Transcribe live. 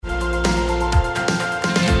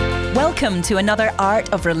Welcome to another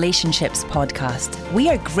Art of Relationships podcast. We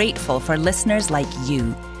are grateful for listeners like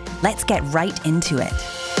you. Let's get right into it.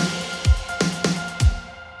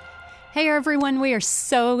 Hey everyone, we are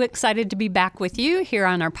so excited to be back with you here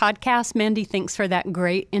on our podcast. Mandy, thanks for that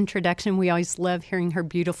great introduction. We always love hearing her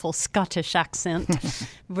beautiful Scottish accent.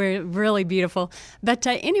 Really beautiful. But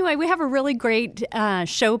anyway, we have a really great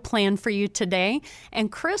show planned for you today.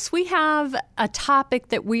 And Chris, we have a topic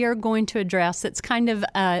that we are going to address. It's kind of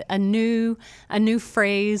a new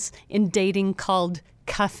phrase in dating called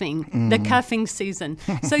cuffing, the cuffing season.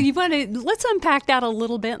 So let's unpack that a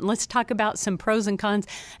little bit and let's talk about some pros and cons.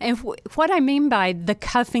 And what I mean by the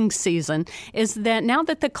cuffing season is that now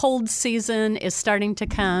that the cold season is starting to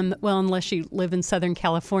come, well, unless you live in Southern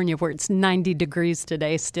California where it's 90 degrees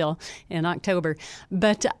today still in October,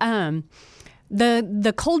 but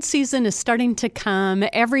the cold season is starting to come.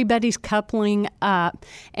 Everybody's coupling up.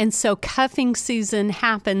 And so cuffing season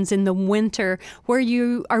happens in the winter where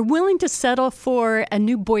you are willing to settle for a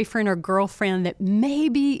new boyfriend or girlfriend that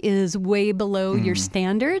maybe is way below your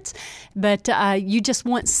standards, but you just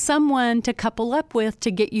want someone to couple up with to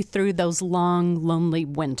get you through those long, lonely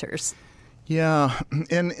winters. Yeah,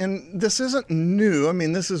 and this isn't new. I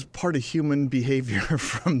mean, this is part of human behavior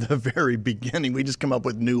from the very beginning. We just come up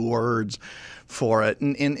with new words for it,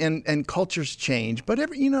 and cultures change. But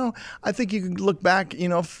I think you can look back,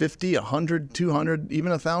 50, 100, 200, even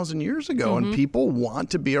 1,000 years ago, and people want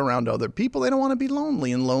to be around other people. They don't want to be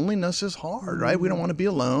lonely, and loneliness is hard, right? We don't want to be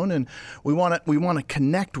alone, and we want to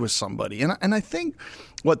connect with somebody. And I think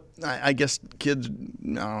what I guess kids,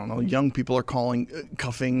 I don't know, young people are calling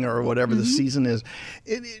cuffing or whatever the season is,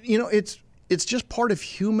 it's just part of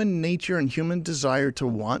human nature and human desire to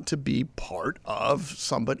want to be part of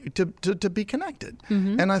somebody, to be connected.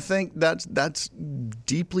 And I think that's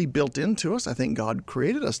deeply built into us. I think God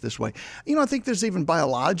created us this way. I think there's even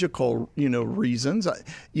biological, reasons.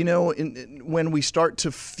 When we start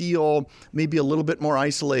to feel maybe a little bit more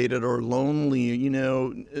isolated or lonely,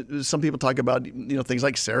 some people talk about, things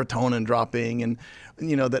like serotonin dropping and,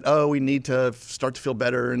 that, we need to start to feel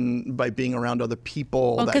better and by being around other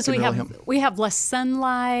people. Well, because we have less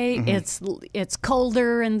sunlight, it's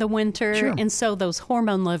colder in the winter, Sure. and so those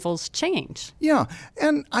hormone levels change. Yeah,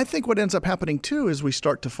 and I think what ends up happening too is we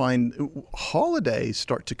start to find holidays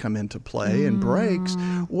start to come into play and breaks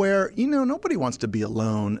where, nobody wants to be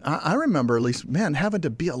alone. I remember at least, having to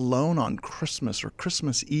be alone on Christmas or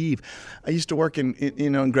Christmas Eve. I used to work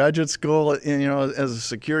in graduate school, as a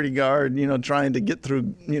security guard, trying to get through,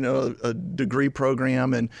 a degree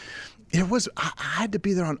program, and I had to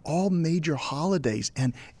be there on all major holidays,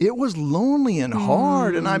 and it was lonely and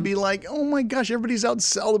hard. And I'd be like, oh my gosh, everybody's out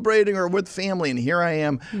celebrating or with family. And here I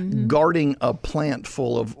am guarding a plant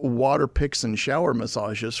full of water picks and shower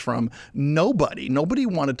massages from nobody. Nobody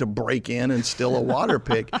wanted to break in and steal a water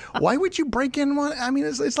pick. Why would you break in one? I mean,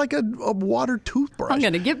 it's like a water toothbrush. I'm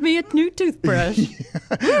going to get me a new toothbrush.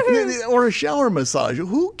 Or a shower massage.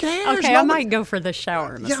 Who cares? Okay, I might go for the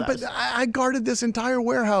shower massage. Yeah, but I guarded this entire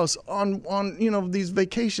warehouse on these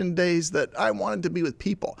vacation days that I wanted to be with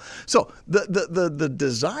people. So the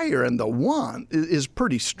desire and the want is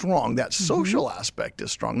pretty strong. That social aspect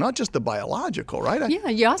is strong, not just the biological, right? Yeah,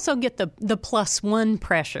 you also get the +1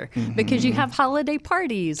 pressure because you have holiday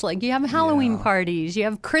parties, like you have Halloween parties, you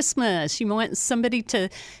have Christmas, you want somebody to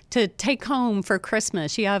take home for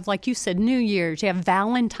Christmas. You have, like you said, New Year's, you have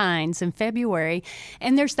Valentine's in February,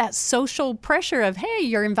 and there's that social pressure of, hey,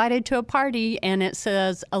 you're invited to a party and it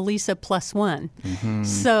says Alisa +1.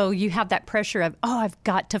 So you have that pressure of, I've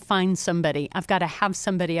got to find somebody. I've got to have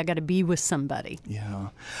somebody. I got to be with somebody. Yeah.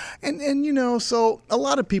 And so a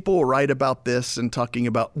lot of people will write about this and talking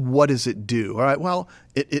about what does it do? All right. Well,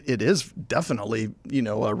 it is definitely,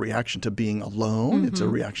 a reaction to being alone. It's a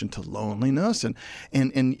reaction to loneliness.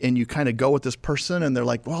 And you kind of go with this person and they're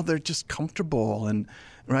like, well, they're just comfortable and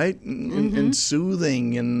right? And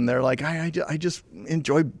soothing. And they're like, I just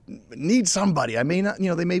need somebody. I may not,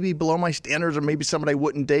 they may be below my standards or maybe somebody I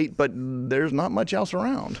wouldn't date, but there's not much else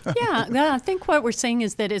around. Yeah. I think what we're saying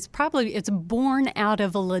is that it's born out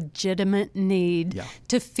of a legitimate need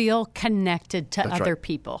to feel connected to other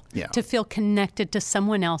people, to feel connected to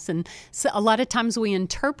someone else. And so a lot of times we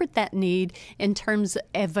interpret that need in terms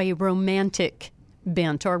of a romantic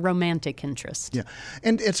bent or romantic interest. Yeah.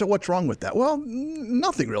 And so what's wrong with that? Well,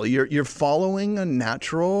 nothing really. You're following a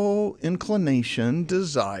natural inclination,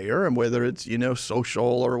 desire, and whether it's, social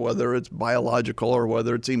or whether it's biological or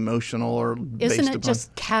whether it's emotional or based Isn't it upon...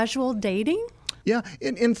 just casual dating? Yeah.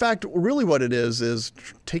 In fact, really what it is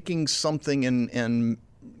taking something and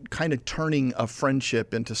kind of turning a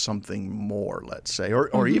friendship into something more, let's say,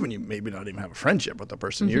 or even you maybe not even have a friendship with the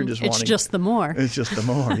person. You're just wanting. It's just the more. It's just the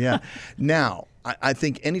more, yeah. Now, I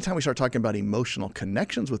think anytime we start talking about emotional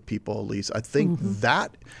connections with people, Elise, I think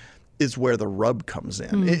that is where the rub comes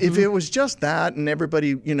in. If it was just that and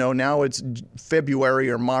everybody, now it's February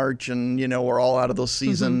or March and, we're all out of those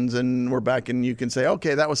seasons and we're back and you can say,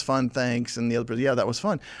 okay, that was fun, thanks. And the other person, yeah, that was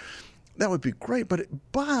fun. That would be great.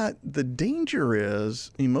 But the danger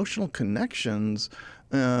is emotional connections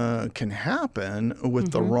can happen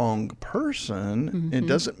with the wrong person. It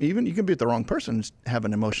doesn't even, you can be with the wrong person and have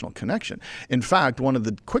an emotional connection. In fact, one of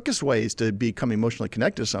the quickest ways to become emotionally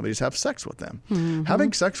connected to somebody is have sex with them.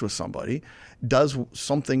 Having sex with somebody does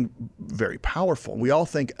something very powerful. We all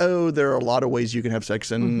think, there are a lot of ways you can have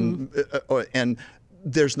sex and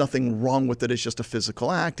there's nothing wrong with it. It's just a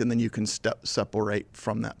physical act, and then you can separate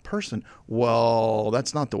from that person. Well,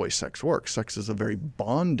 that's not the way sex works. Sex is a very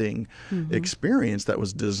bonding experience that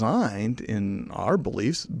was designed, in our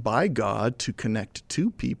beliefs, by God to connect two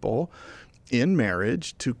people in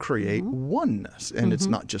marriage to create oneness. And it's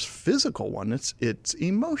not just physical oneness, it's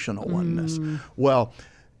emotional oneness. Well,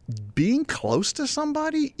 being close to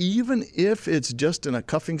somebody, even if it's just in a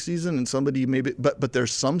cuffing season and somebody maybe, but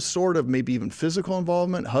there's some sort of maybe even physical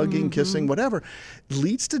involvement, hugging, kissing, whatever,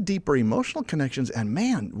 leads to deeper emotional connections. And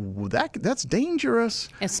man, that's dangerous.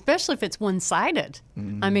 Especially if it's one-sided.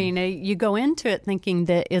 I mean, you go into it thinking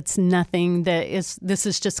that it's nothing, this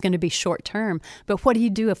is just going to be short-term. But what do you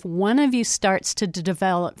do if one of you starts to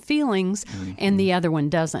develop feelings and the other one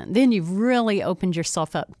doesn't? Then you've really opened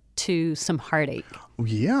yourself up to some heartache.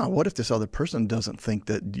 Yeah. What if this other person doesn't think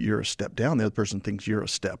that you're a step down? The other person thinks you're a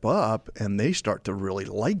step up, and they start to really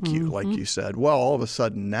like you, like you said. Well, all of a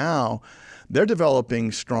sudden now they're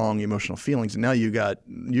developing strong emotional feelings, and now you got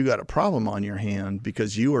a problem on your hand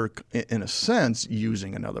because you are, in a sense,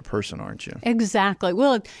 using another person, aren't you? Exactly.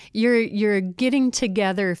 Well, you're getting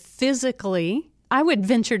together physically. I would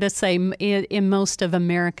venture to say in most of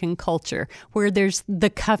American culture, where there's the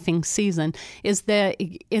cuffing season, is that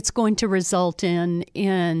it's going to result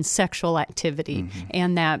in sexual activity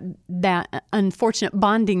and that unfortunate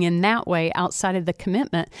bonding in that way outside of the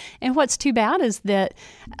commitment. And what's too bad is that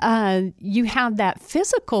you have that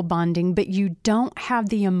physical bonding, but you don't have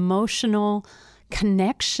the emotional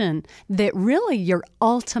connection that really you're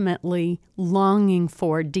ultimately longing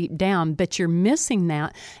for deep down, but you're missing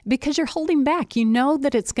that because you're holding back. You know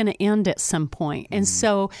that it's going to end at some point. And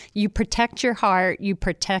so you protect your heart, you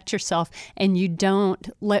protect yourself, and you don't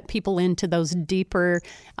let people into those deeper,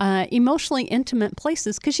 emotionally intimate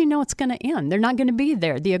places because you know it's going to end. They're not going to be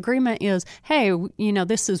there. The agreement is, hey,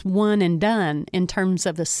 this is one and done in terms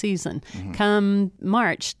of the season. Come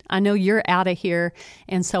March, I know you're out of here,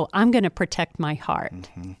 and so I'm going to protect my heart.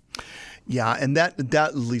 Yeah, and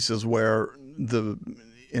that Lisa's where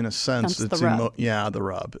in a sense, it's the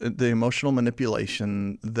rub. The emotional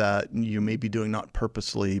manipulation that you may be doing not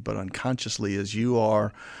purposely but unconsciously as you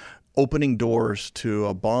are opening doors to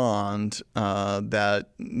a bond that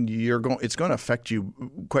it's going to affect you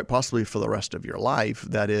quite possibly for the rest of your life.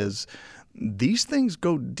 That is, these things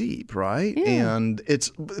go deep, right? Yeah. And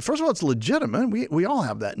first of all, it's legitimate. We all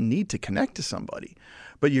have that need to connect to somebody.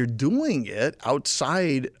 But you're doing it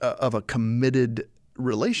outside of a committed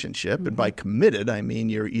relationship. And by committed, I mean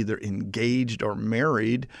you're either engaged or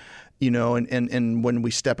married, and when we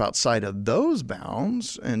step outside of those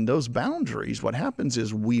bounds and those boundaries, what happens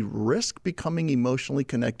is we risk becoming emotionally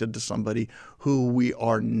connected to somebody who we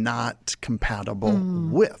are not compatible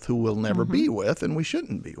with, who we'll never be with, and we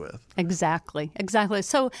shouldn't be with. Exactly.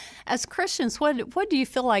 So as Christians, what do you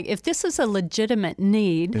feel like if this is a legitimate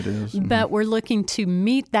need, it is, but we're looking to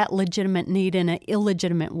meet that legitimate need in an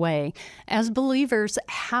illegitimate way, as believers,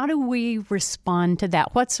 how do we respond to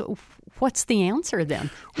that? What's the answer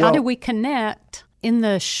then? How do we connect in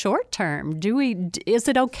the short term? Is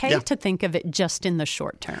it okay to think of it just in the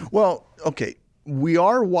short term? Well, okay. We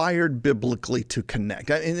are wired biblically to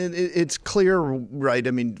connect. It's clear, right?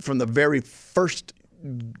 I mean, from the very first,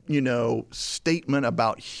 statement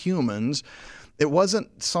about humans, it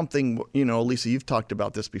wasn't something, Alisa, you've talked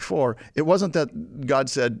about this before. It wasn't that God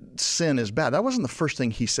said sin is bad. That wasn't the first thing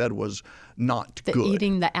he said was not good.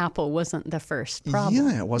 Eating the apple wasn't the first problem.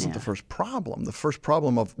 Yeah, it wasn't the first problem. The first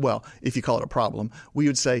problem if you call it a problem, we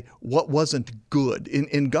would say what wasn't good.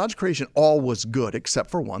 In God's creation, all was good except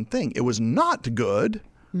for one thing. It was not good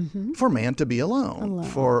for man to be alone,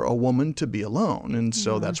 for a woman to be alone. And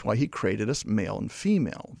so that's why he created us male and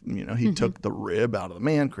female. He took the rib out of the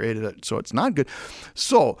man, created it, so it's not good.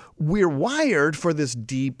 So we're wired for this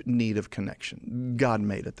deep need of connection. God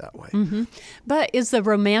made it that way. But is the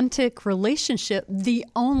romantic relationship the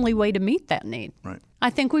only way to meet that need? Right. I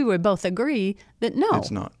think we would both agree that no.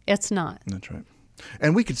 It's not. It's not. That's right.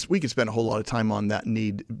 And we could spend a whole lot of time on that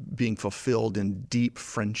need being fulfilled in deep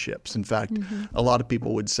friendships. In fact, a lot of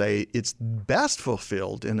people would say it's best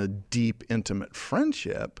fulfilled in a deep, intimate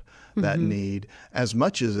friendship, that need, as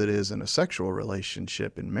much as it is in a sexual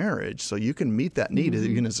relationship in marriage. So you can meet that need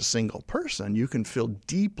even as a single person. You can feel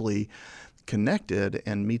deeply connected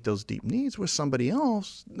and meet those deep needs with somebody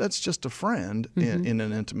else that's just a friend in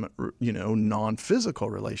an intimate, non-physical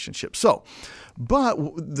relationship. So, but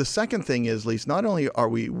the second thing is, Lise, not only are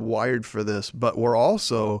we wired for this, but we're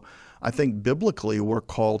also, I think biblically, we're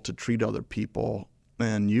called to treat other people.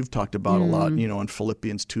 And you've talked about a lot, in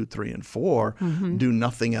Philippians 2, 3, and 4, do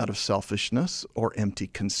nothing out of selfishness or empty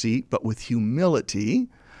conceit, but with humility,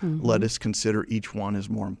 let us consider each one as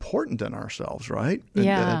more important than ourselves, right?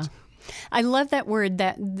 Yeah. I love that word,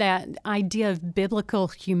 that idea of biblical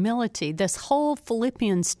humility. This whole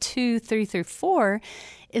Philippians 2, 3 through 4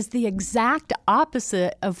 is the exact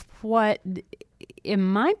opposite of what, in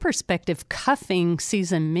my perspective, cuffing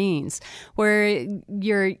season means, where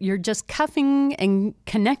you're just cuffing and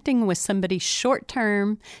connecting with somebody short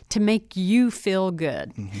term to make you feel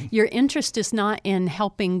good. Your interest is not in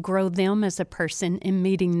helping grow them as a person, in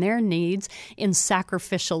meeting their needs, in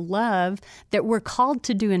sacrificial love that we're called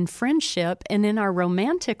to do in friendship and in our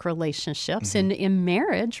romantic relationships and in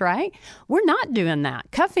marriage, right? We're not doing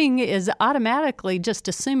that. Cuffing is automatically just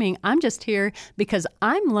assuming I'm just here because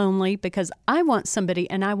I'm lonely, because I want somebody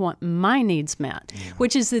and I want my needs met,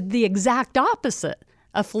 which is the exact opposite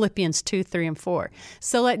of Philippians 2, 3, and 4.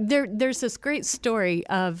 So there's this great story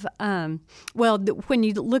of, when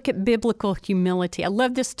you look at biblical humility, I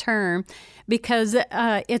love this term because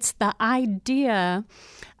it's the idea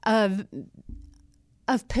of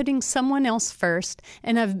putting someone else first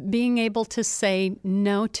and of being able to say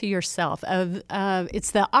no to yourself.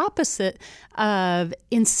 It's the opposite of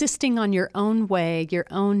insisting on your own way, your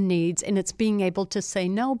own needs, and it's being able to say,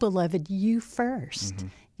 no, beloved, you first.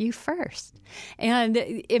 You first. And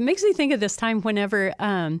it makes me think of this time whenever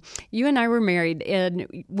you and I were married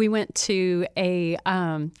and we went to a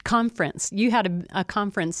conference. You had a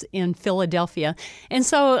conference in Philadelphia. And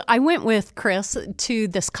so I went with Chris to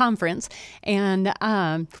this conference. And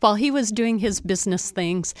while he was doing his business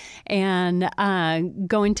things and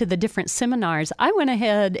going to the different seminars, I went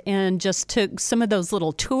ahead and just took some of those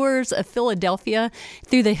little tours of Philadelphia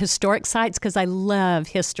through the historic sites because I love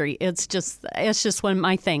history. It's just one of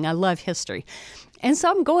my things. I love history. And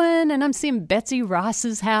so I'm going and I'm seeing Betsy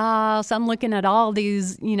Ross's house. I'm looking at all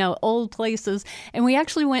these, old places. And we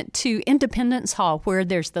actually went to Independence Hall where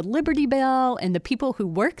there's the Liberty Bell, and the people who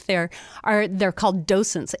work there they're called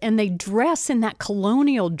docents, and they dress in that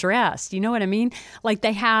colonial dress. You know what I mean? Like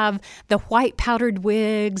they have the white powdered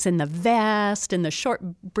wigs and the vest and the short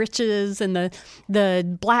breeches and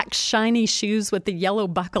the black shiny shoes with the yellow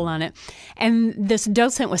buckle on it. And this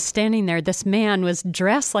docent was standing there. This man was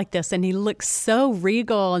dressed like this, and he looked so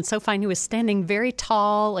regal and so fine. He was standing very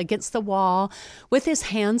tall against the wall with his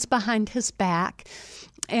hands behind his back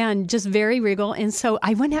and just very regal. And so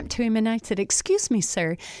I went up to him and I said, "Excuse me,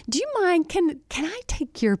 sir, do you mind? Can I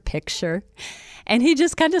take your picture?" And he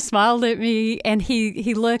just kind of smiled at me and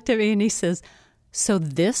he looked at me and he says, "So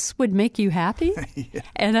this would make you happy?" Yeah.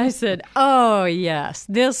 And I said, "Oh, yes,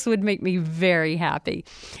 this would make me very happy."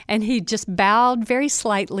 And he just bowed very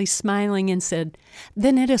slightly, smiling, and said,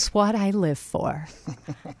 "Then it is what I live for."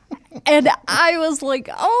 And I was like,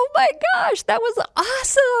 "Oh my gosh, that was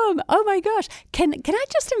awesome. Oh my gosh. Can I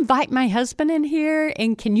just invite my husband in here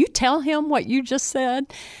and can you tell him what you just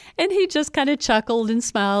said?" And he just kind of chuckled and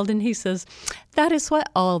smiled and he says, "That is what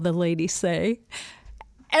all the ladies say."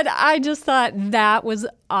 And I just thought that was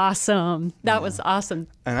awesome. That was awesome.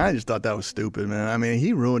 And I just thought that was stupid, man. I mean,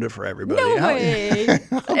 he ruined it for everybody. No way.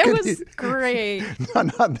 It was great.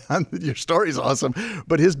 Not, your story's awesome,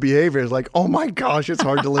 but his behavior is like, oh my gosh, it's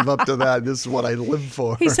hard to live up to that. This is what I live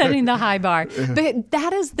for. He's setting the high bar. But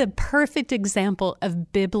that is the perfect example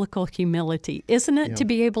of biblical humility, isn't it? Yeah. To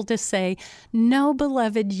be able to say, "No,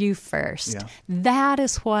 beloved, you first." Yeah. That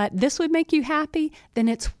is what, this would make you happy, then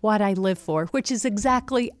it's what I live for, which is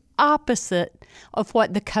exactly opposite of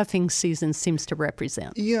what the cuffing season seems to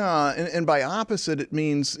represent. Yeah, and by opposite, it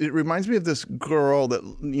reminds me of this girl that,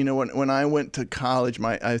 when I went to college,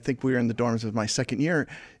 I think we were in the dorms of my second year,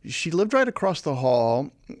 she lived right across the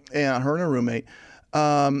hall, and her and her roommate,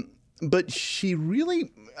 But she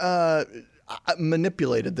really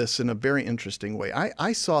manipulated this in a very interesting way.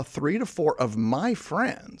 I saw 3 to 4 of my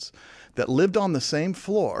friends that lived on the same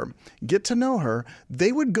floor get to know her.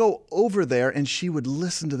 They would go over there and she would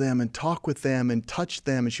listen to them and talk with them and touch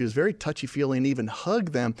them. And she was very touchy-feely and even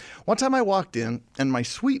hug them. One time I walked in and my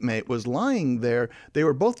suite mate was lying there. They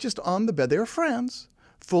were both just on the bed. They were friends,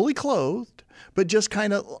 fully clothed, but just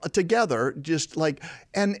kind of together, just like,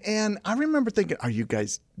 and I remember thinking, are you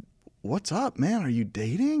guys, what's up, man? Are you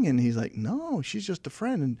dating? And he's like, no, she's just a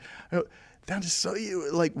friend. And I go, that is so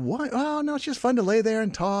you, like, what? Oh, no, it's just fun to lay there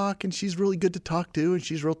and talk. And she's really good to talk to. And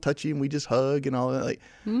she's real touchy. And we just hug and all that. Like,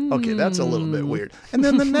 okay, that's a little bit weird. And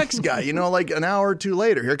then the next guy, you know, like an hour or two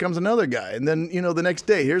later, here comes another guy. And then, you know, the next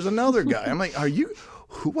day, here's another guy. I'm like,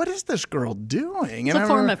 what is this girl doing? It's a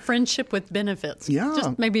form of friendship with benefits. Yeah.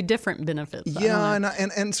 Just maybe different benefits. Yeah.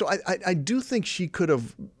 And so I do think she could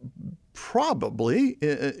have probably,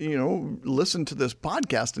 listened to this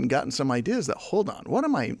podcast and gotten some ideas that, hold on,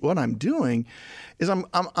 what I'm doing is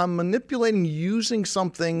I'm manipulating using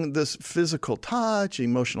something, this physical touch,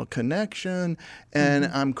 emotional connection, and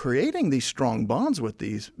I'm creating these strong bonds with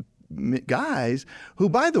these guys who,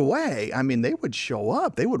 by the way, I mean, they would show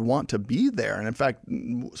up. They would want to be there. And in fact,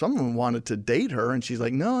 some of them wanted to date her. And she's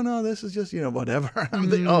like, no, this is just, whatever. I'm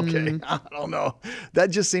thinking, okay, I don't know. That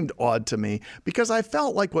just seemed odd to me because I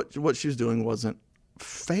felt like what she was doing wasn't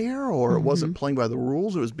fair or it wasn't playing by the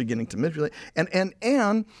rules. It was beginning to manipulate.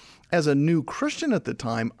 And as a new Christian at the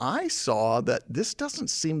time, I saw that this doesn't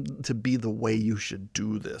seem to be the way you should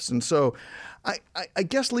do this. And so I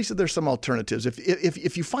guess, Lisa, there's some alternatives.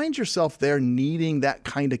 If you find yourself there needing that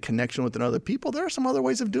kind of connection with other people, there are some other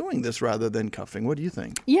ways of doing this rather than cuffing. What do you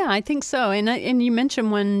think? Yeah, I think so. And you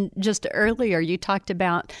mentioned one just earlier. You talked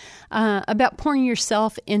about pouring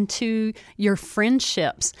yourself into your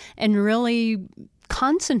friendships and really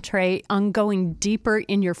concentrate on going deeper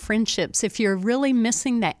in your friendships. If you're really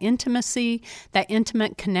missing that intimacy, that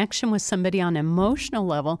intimate connection with somebody on an emotional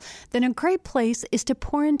level, then a great place is to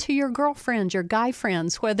pour into your girlfriends, your guy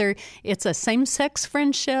friends, whether it's a same-sex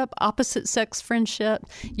friendship, opposite-sex friendship,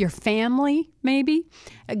 your family, maybe.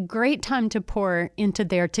 A great time to pour into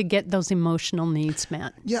there to get those emotional needs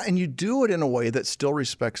met. Yeah, and you do it in a way that still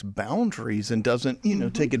respects boundaries and doesn't,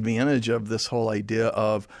 take advantage of this whole idea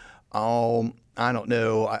of, I don't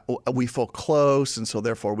know, we feel close, and so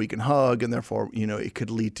therefore we can hug, and therefore, it could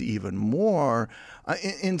lead to even more.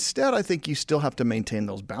 Instead, I think you still have to maintain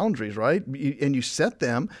those boundaries, right? And you set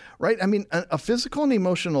them, right? I mean, a physical and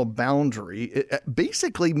emotional boundary it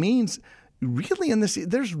basically means really in this,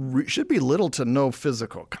 should be little to no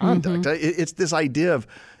physical contact. It's this idea of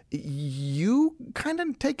you kind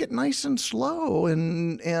of take it nice and slow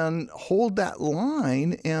and hold that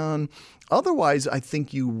line. And otherwise, I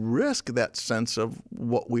think you risk that sense of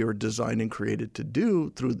what we were designed and created to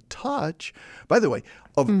do through the touch. By the way,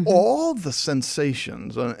 of all the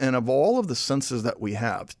sensations and of all of the senses that we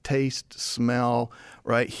have, taste, smell,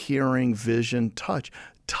 right, hearing, vision, touch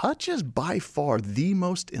is by far the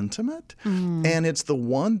most intimate, and it's the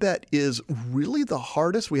one that is really the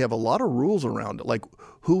hardest. We have a lot of rules around it, like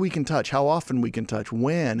who we can touch, how often we can touch,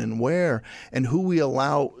 when and where, and who we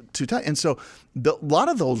allow to touch. And so a lot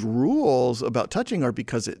of those rules about touching are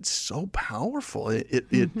because it's so powerful.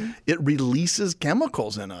 It releases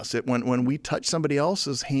chemicals in us. When we touch somebody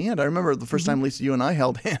else's hand, I remember the first time, Lisa, you and I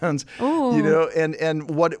held hands, and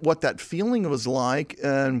what that feeling was like.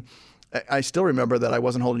 And I still remember that I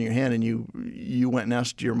wasn't holding your hand, and you went and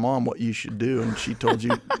asked your mom what you should do, and she told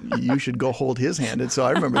you you should go hold his hand. And so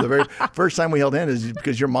I remember the very first time we held hands is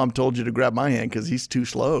because your mom told you to grab my hand because he's too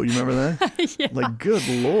slow. You remember that? Yeah. Like, good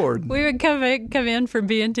Lord. We would come in from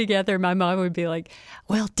being together. My mom would be like,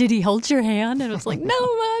 well, did he hold your hand? And I was like, no,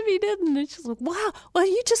 Mom, he didn't. And she's like, wow, well,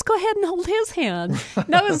 you just go ahead and hold his hand.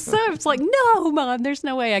 That was so, it's like, no, Mom, there's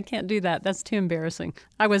no way I can't do that. That's too embarrassing.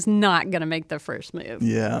 I was not going to make the first move.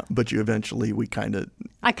 Yeah, but eventually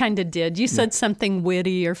I kind of did. You said something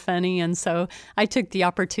witty or funny, and so I took the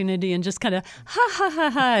opportunity and just kind of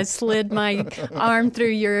I slid my arm through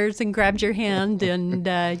yours and grabbed your hand,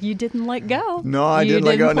 and you didn't let go. No, I didn't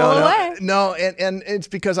let go. No, and it's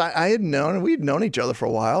because I had known, we'd known each other for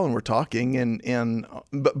a while, and we're talking,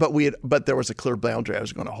 but there was a clear boundary I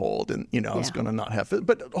was going to hold, and I was going to not have it.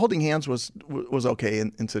 But holding hands was okay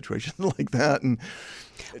in situations like that, and.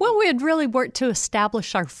 Well, we had really worked to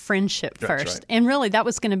establish our friendship first. That's right. And really, that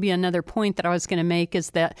was going to be another point that I was going to make,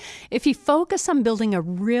 is that if you focus on building a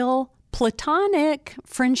real platonic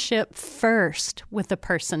friendship first with a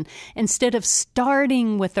person, instead of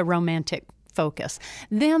starting with a romantic focus,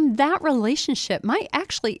 then that relationship might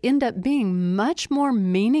actually end up being much more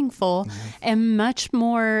meaningful and much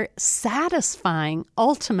more satisfying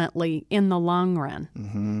ultimately in the long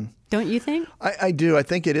run. Don't you think? I do. I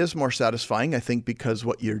think it is more satisfying. I think because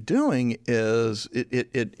what you're doing is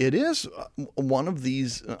it is one of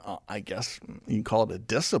these, I guess you can call it a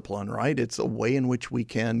discipline, right? It's a way in which we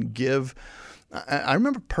can give. I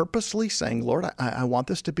remember purposely saying, Lord, I want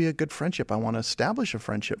this to be a good friendship. I want to establish a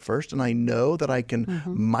friendship first. And I know that I can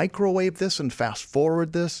microwave this and fast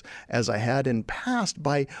forward this as I had in past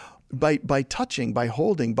by touching, by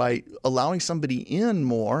holding, by allowing somebody in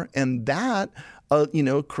more. And that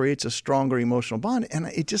creates a stronger emotional bond. And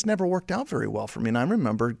it just never worked out very well for me. And I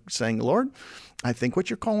remember saying, Lord, I think what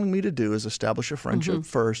you're calling me to do is establish a friendship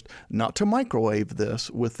first, not to microwave this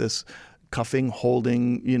with this cuffing,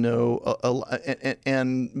 holding,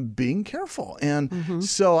 and being careful. And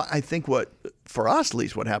so I think for us, at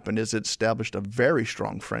least what happened is it established a very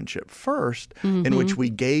strong friendship first in which we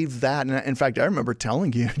gave that. And in fact, I remember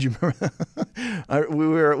telling you, do you remember? we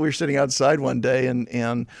were sitting outside one day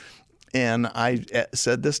and I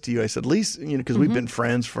said this to you. I said, Lisa, because we've been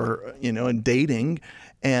friends for, and dating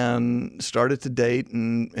and started to date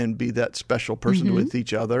and be that special person with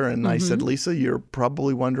each other. And I said, Lisa, you're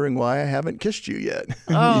probably wondering why I haven't kissed you yet.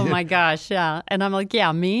 Oh, my gosh. Yeah. And I'm like,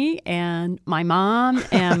 yeah, me and my mom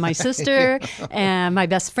and my sister and my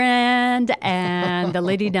best friend and the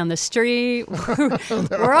lady down the street.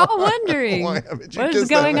 We're all wondering what is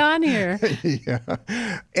going on here. Yeah.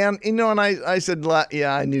 And, and I said,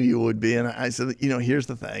 yeah, I knew you would be. And I said, here's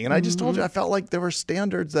the thing. And I just told you, I felt like there were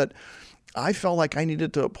standards that I felt like I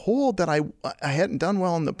needed to uphold that I hadn't done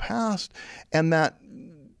well in the past, and that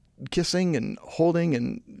kissing and holding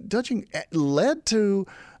and touching led to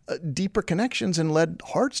deeper connections and led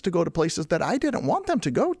hearts to go to places that I didn't want them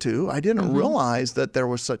to go to. I didn't realize that there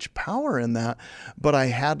was such power in that, but I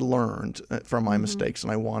had learned from my mistakes,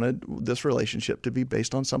 and I wanted this relationship to be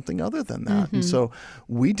based on something other than that. And so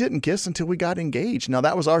we didn't kiss until we got engaged. Now,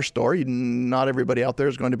 that was our story. Not everybody out there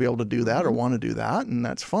is going to be able to do that or want to do that, and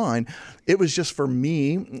that's fine. It was just for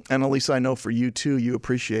me, and Alisa, I know for you too, you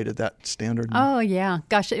appreciated that standard. Oh, yeah.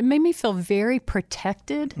 Gosh, it made me feel very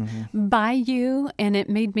protected by you, and it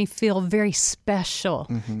made me feel very special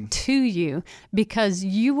to you because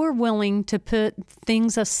you were willing to put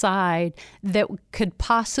things aside that could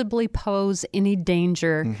possibly pose any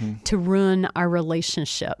danger to ruin our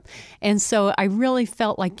relationship. And so I really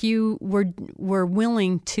felt like you were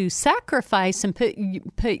willing to sacrifice and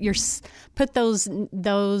put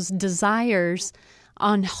those desires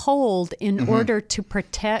on hold in order to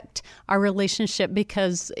protect our relationship,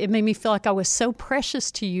 because it made me feel like I was so precious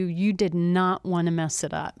to you, you did not want to mess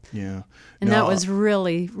it up. Yeah. And that was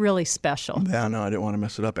really, really special. Yeah, no, I didn't want to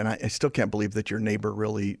mess it up. And I still can't believe that your neighbor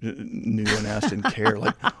really knew and asked and cared.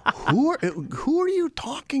 Like, who are you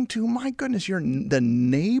talking to? My goodness, the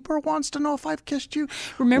neighbor wants to know if I've kissed you?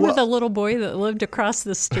 Remember the little boy that lived across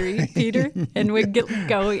the street, Peter? And we'd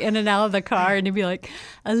go in and out of the car, and he'd be like,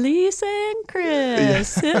 Alisa and Chris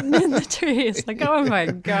sitting in the tree. It's like, oh my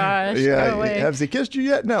gosh, yeah, go away. Has he kissed you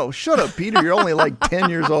yet? No, shut up, Peter. You're only like 10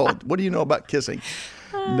 years old. What do you know about kissing?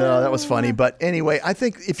 No, that was funny. But anyway, I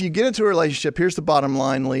think if you get into a relationship, here's the bottom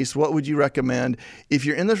line, Lise. What would you recommend? If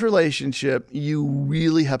you're in this relationship, you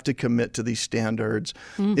really have to commit to these standards.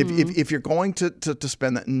 If you're going to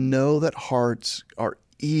spend that, know that hearts are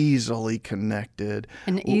easily connected.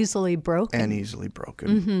 And easily broken.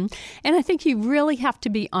 And I think you really have to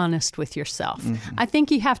be honest with yourself. I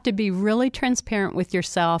think you have to be really transparent with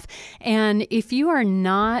yourself. And if you are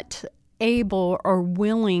not able or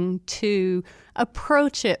willing to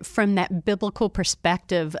approach it from that biblical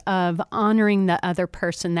perspective of honoring the other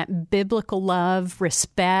person, that biblical love,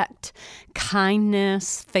 respect,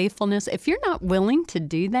 kindness, faithfulness, if you're not willing to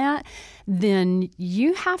do that, then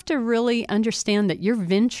you have to really understand that you're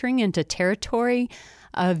venturing into territory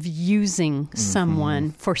of using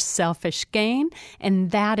someone for selfish gain,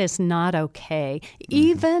 and that is not okay,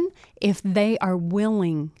 even if they are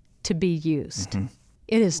willing to be used.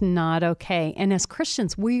 It is not okay. And as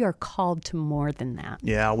Christians, we are called to more than that.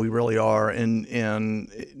 Yeah, we really are. And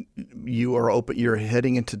you are open. You're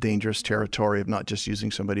heading into dangerous territory of not just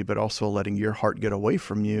using somebody, but also letting your heart get away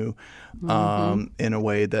from you in a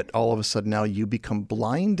way that all of a sudden now you become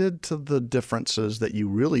blinded to the differences that you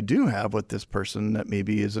really do have with this person that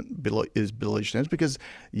maybe is below your standards, because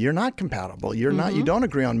you're not compatible. You're not. You don't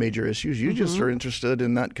agree on major issues. You just are interested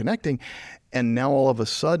in not connecting. And now all of a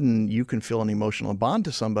sudden you can feel an emotional bond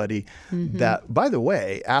to somebody that, by the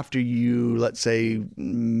way, after you, let's say,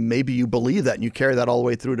 maybe you believe that and you carry that all the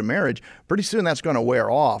way through to marriage, pretty soon that's going to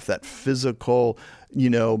wear off, that physical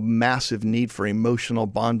massive need for emotional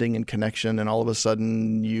bonding and connection. And all of a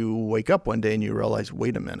sudden you wake up one day and you realize,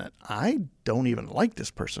 wait a minute, I don't even like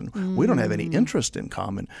this person. We don't have any interest in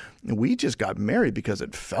common. We just got married because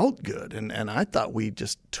it felt good. And I thought we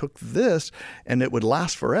just took this and it would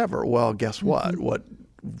last forever. Well, guess what?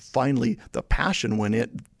 Finally, the passion, when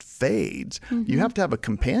it fades, you have to have a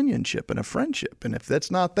companionship and a friendship. And if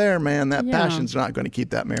that's not there, man, that passion's not going to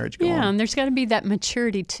keep that marriage going. Yeah, and there's got to be that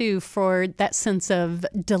maturity, too, for that sense of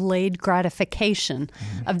delayed gratification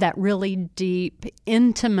of that really deep,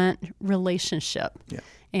 intimate relationship. Yeah.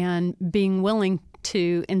 And being willing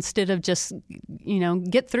to, instead of just,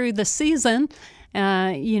 get through the season,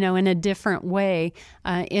 in a different way,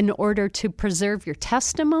 in order to preserve your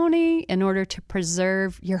testimony, in order to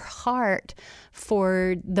preserve your heart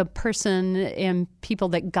for the person and people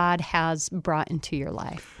that God has brought into your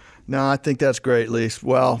life. No, I think that's great, Lise.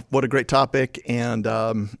 Well, what a great topic. And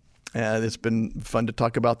it's been fun to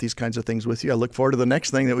talk about these kinds of things with you. I look forward to the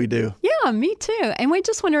next thing that we do. Yeah, me too. And we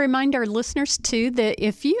just want to remind our listeners, too, that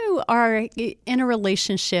if you are in a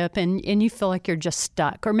relationship and you feel like you're just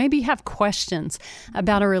stuck, or maybe you have questions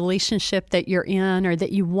about a relationship that you're in or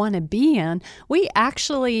that you want to be in, we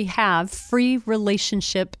actually have free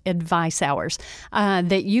relationship advice hours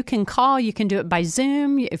that you can call. You can do it by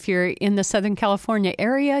Zoom. If you're in the Southern California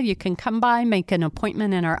area, you can come by, make an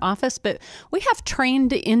appointment in our office. But we have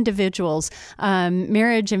trained individuals,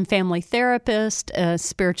 marriage and family therapist, a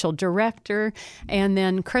spiritual director, and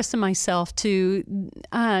then Chris and myself to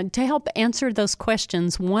help answer those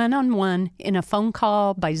questions one-on-one in a phone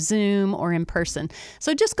call, by Zoom, or in person.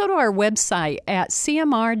 So just go to our website at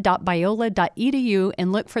cmr.biola.edu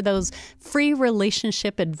and look for those free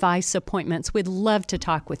relationship advice appointments. We'd love to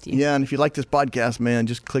talk with you. Yeah, and if you like this podcast, man,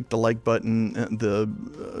 just click the like button,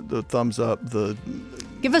 the thumbs up, the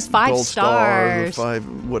give us 5 gold stars, star, the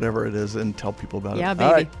 5, whatever it is, and tell people about it. Yeah, baby.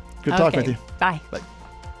 All right, good talking with you. Bye. Bye.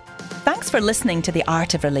 Thanks for listening to The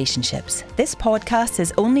Art of Relationships. This podcast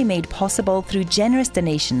is only made possible through generous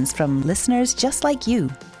donations from listeners just like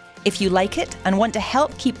you. If you like it and want to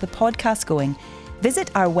help keep the podcast going,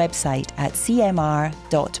 visit our website at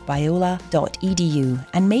cmr.biola.edu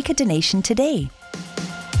and make a donation today.